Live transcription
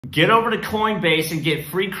Get over to Coinbase and get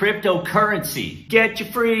free cryptocurrency. Get your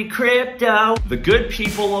free crypto. The good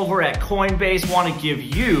people over at Coinbase want to give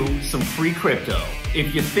you some free crypto.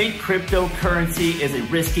 If you think cryptocurrency is a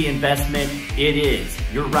risky investment, it is.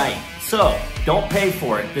 You're right. So don't pay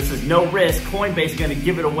for it. This is no risk. Coinbase is going to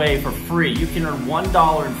give it away for free. You can earn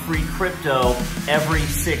 $1 in free crypto every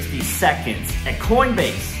 60 seconds at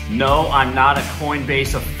Coinbase. No, I'm not a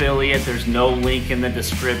Coinbase affiliate. There's no link in the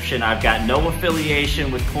description. I've got no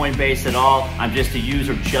affiliation with Coinbase at all. I'm just a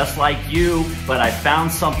user just like you, but I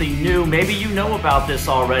found something new. Maybe you know about this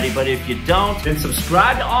already, but if you don't, then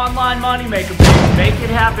subscribe to Online Moneymaker. Make it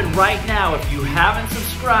happen right now. If you haven't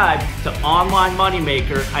subscribed to Online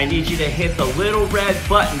Moneymaker, I need you to hit the little red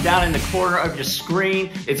button down in the corner of your screen.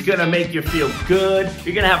 It's gonna make you feel good.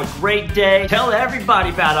 You're gonna have a great day. Tell everybody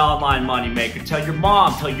about Online Moneymaker. Tell your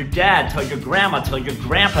mom, tell your dad, tell your grandma, tell your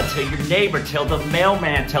grandpa, tell your neighbor, tell the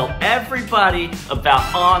mailman, tell everybody about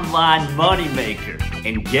Online Moneymaker.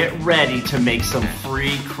 And get ready to make some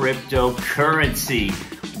free cryptocurrency.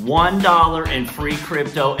 $1 in free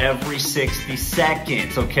crypto every 60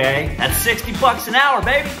 seconds, okay? That's 60 bucks an hour,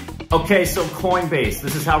 baby. Okay, so Coinbase,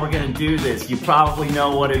 this is how we're gonna do this. You probably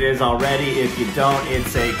know what it is already. If you don't,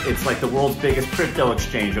 it's like the world's biggest crypto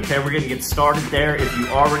exchange, okay? We're gonna get started there. If you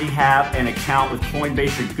already have an account with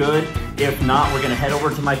Coinbase, you're good. If not, we're gonna head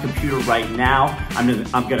over to my computer right now.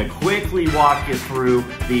 I'm gonna quickly walk you through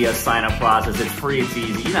the sign up process. It's free, it's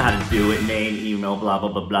easy. You know how to do it, name, email, blah, blah,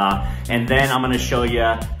 blah, blah. And then I'm gonna show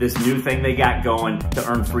you this new thing they got going to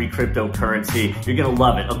earn free cryptocurrency. You're gonna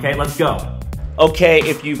love it, okay? Let's go. Okay,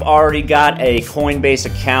 if you've already got a Coinbase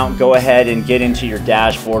account, go ahead and get into your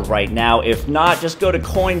dashboard right now. If not, just go to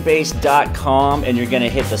Coinbase.com and you're going to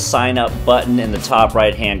hit the sign up button in the top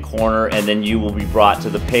right hand corner, and then you will be brought to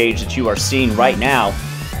the page that you are seeing right now.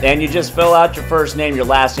 And you just fill out your first name, your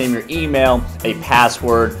last name, your email, a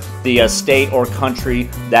password, the state or country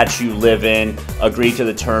that you live in, agree to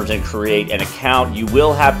the terms and create an account. You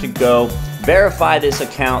will have to go verify this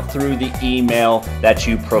account through the email that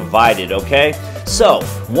you provided, okay? So,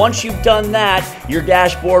 once you've done that, your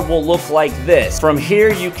dashboard will look like this. From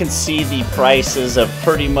here, you can see the prices of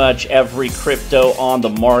pretty much every crypto on the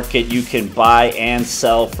market. You can buy and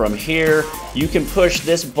sell from here. You can push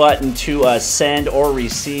this button to send or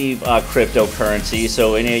receive cryptocurrency.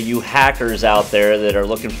 So any of you hackers out there that are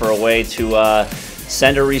looking for a way to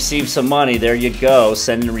send or receive some money, there you go,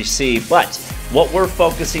 send and receive. But what we're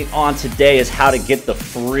focusing on today is how to get the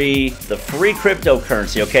free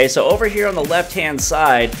cryptocurrency, okay? So over here on the left-hand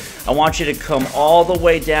side, I want you to come all the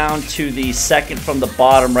way down to the second from the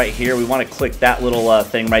bottom right here. We want to click that little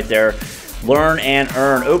thing right there. Learn and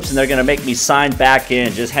earn. Oops, and they're going to make me sign back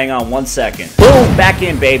in. Just hang on one second. Boom, back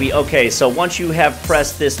in, baby. Okay, so once you have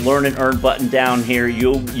pressed this learn and earn button down here,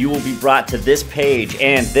 you will be brought to this page,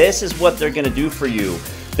 and this is what they're going to do for you.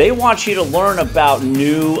 They want you to learn about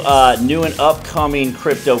new and upcoming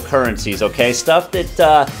cryptocurrencies, okay? Stuff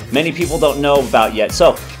that many people don't know about yet.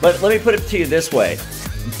 So let me put it to you this way.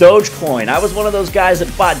 Dogecoin. I was one of those guys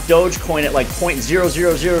that bought Dogecoin at like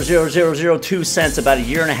 0.000002 cents about a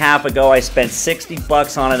year and a half ago. I spent 60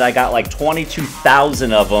 bucks on it. I got like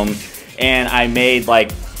 22,000 of them, and I made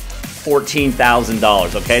like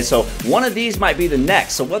 $14,000, okay? So one of these might be the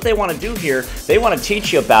next. So what they want to do here, they want to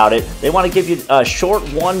teach you about it. They want to give you short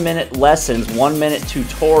 1-minute lessons, 1-minute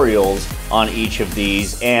tutorials on each of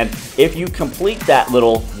these. And if you complete that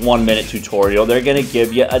little 1-minute tutorial, they're going to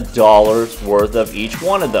give you $1 worth of each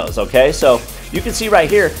one of those, okay? So you can see right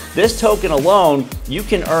here, this token alone, you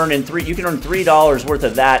can earn $3 worth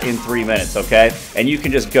of that in 3 minutes, okay? And you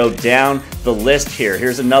can just go down the list here.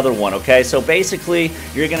 Here's another one, okay? So basically,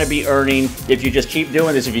 you're gonna be earning, if you just keep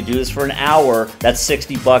doing this, if you do this for an hour, that's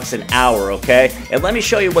 60 bucks an hour, okay? And let me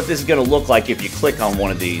show you what this is gonna look like if you click on one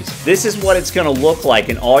of these. This is what it's gonna look like,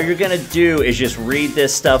 and all you're gonna do is just read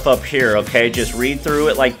this stuff up here, okay? Just read through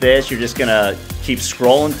it like this. You're just gonna keep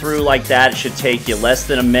scrolling through like that. It should take you less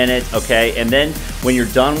than a minute, okay? And then when you're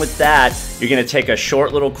done with that, you're gonna take a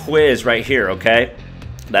short little quiz right here, okay?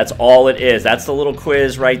 That's all it is. That's the little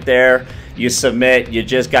quiz right there. You submit, you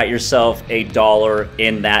just got yourself $1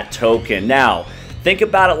 in that token. Now, think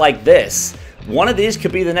about it like this. One of these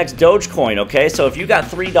could be the next Dogecoin, okay? So if you got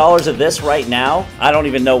 $3 of this right now, I don't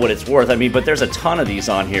even know what it's worth. I mean, but there's a ton of these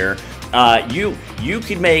on here. You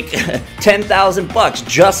could make 10,000 bucks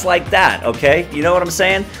just like that, okay? You know what I'm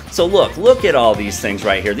saying? So look at all these things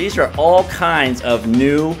right here. These are all kinds of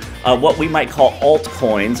new what we might call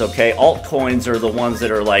altcoins, okay? Altcoins are the ones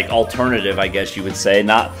that are like alternative, I guess you would say.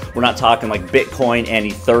 We're not talking like Bitcoin and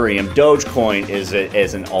Ethereum. Dogecoin is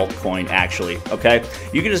an altcoin, actually, okay?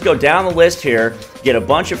 You can just go down the list here, get a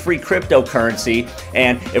bunch of free cryptocurrency,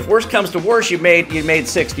 and if worse comes to worse, you made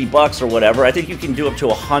 $60 or whatever, I think you can do up to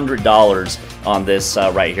 $100 on this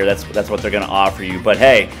right here. That's what they're going to offer you. But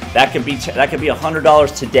hey, that could be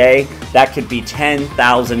 $100 today. That could be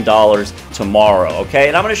 $10,000 tomorrow, okay?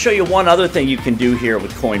 And I'm going to show you one other thing you can do here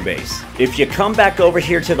with Coinbase. If you come back over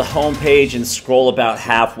here to the home page and scroll about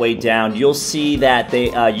halfway down, you'll see that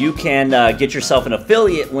you can get yourself an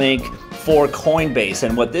affiliate link for Coinbase.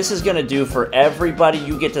 And what this is going to do for everybody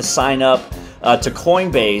you get to sign up to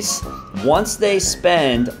Coinbase, once they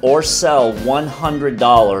spend or sell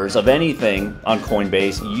 $100 of anything on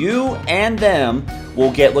Coinbase, you and them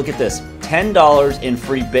will get, look at this, $10 in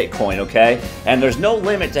free Bitcoin, okay? And there's no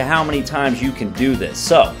limit to how many times you can do this.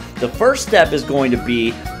 So the first step is going to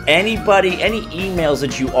be any emails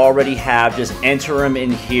that you already have, just enter them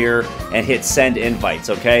in here and hit send invites,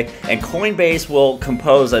 okay? And Coinbase will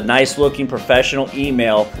compose a nice looking professional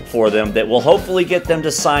email for them that will hopefully get them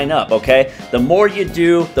to sign up, okay? The more you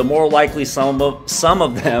do, the more likely some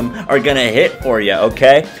of them are gonna hit for you,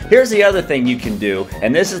 okay? Here's the other thing you can do,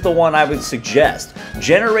 and this is the one I would suggest.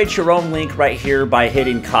 Generate your own link right here by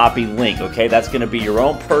hitting copy link, okay? That's gonna be your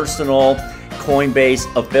own personal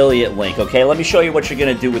Coinbase affiliate link, okay? Let me show you what you're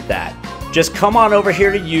gonna do with that. Just come on over here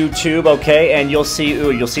to YouTube, okay, and you'll see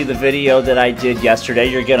the video that I did yesterday.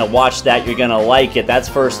 You're gonna watch that, you're gonna like it. That's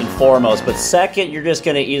first and foremost. But second, you're just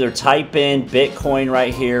gonna either type in Bitcoin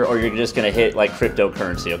right here, or you're just gonna hit like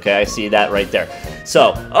cryptocurrency, okay? I see that right there.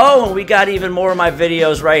 So, oh, and we got even more of my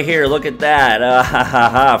videos right here. Look at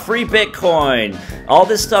that. Free Bitcoin. All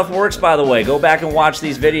this stuff works, by the way. Go back and watch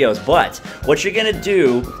these videos. But what you're gonna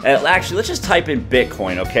do, actually, let's just type in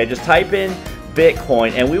Bitcoin, okay? Just type in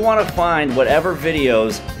Bitcoin, and we want to find whatever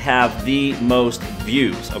videos have the most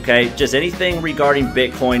views, okay? Just anything regarding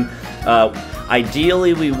Bitcoin.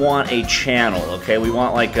 Ideally, we want a channel, okay? We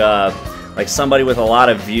want like somebody with a lot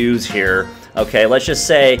of views here. Okay, let's just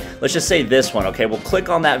say this one, okay? We'll click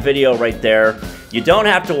on that video right there. You don't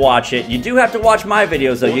have to watch it. You do have to watch my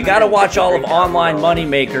videos, though. You got to watch all of Online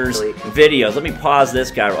Moneymaker's videos. Let me pause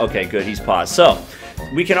this guy. Okay, good, he's paused. So,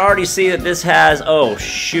 we can already see that this has, oh,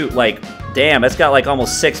 shoot, like, damn, it's got like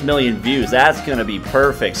almost 6 million views. That's going to be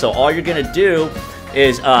perfect. So, all you're going to do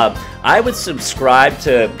is, I would subscribe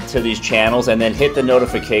to these channels and then hit the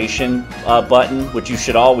notification button, which you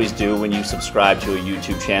should always do when you subscribe to a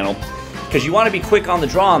YouTube channel, because you want to be quick on the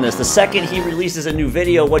draw on this. The second he releases a new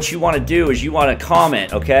video, what you want to do is you want to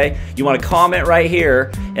comment, okay? You want to comment right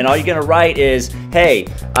here, and all you're going to write is, hey,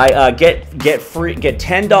 I get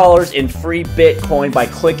 $10 in free Bitcoin by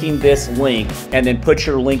clicking this link, and then put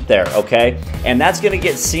your link there, okay? And that's going to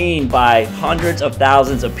get seen by hundreds of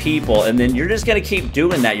thousands of people, and then you're just going to keep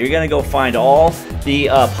doing that. You're going to go find all the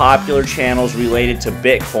popular channels related to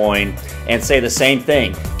Bitcoin and say the same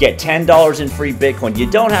thing. Get $10 in free Bitcoin. You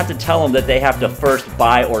don't have to tell them that they have to first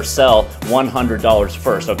buy or sell $100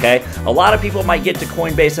 first, okay? A lot of people might get to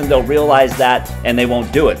Coinbase and they'll realize that and they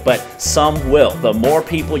won't do it, but some will. The more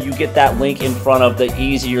people you get that link in front of, the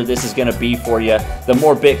easier this is gonna be for you, the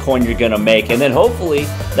more Bitcoin you're gonna make, and then hopefully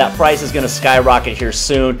that price is gonna skyrocket here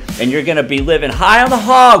soon, and you're gonna be living high on the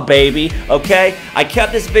hog, baby, okay? I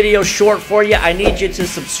kept this video short for you. I need you to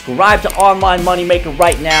subscribe to Online Moneymaker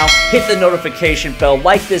right now. Hit the notification bell,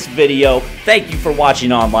 like this video. Thank you for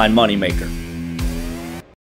watching Online Moneymaker.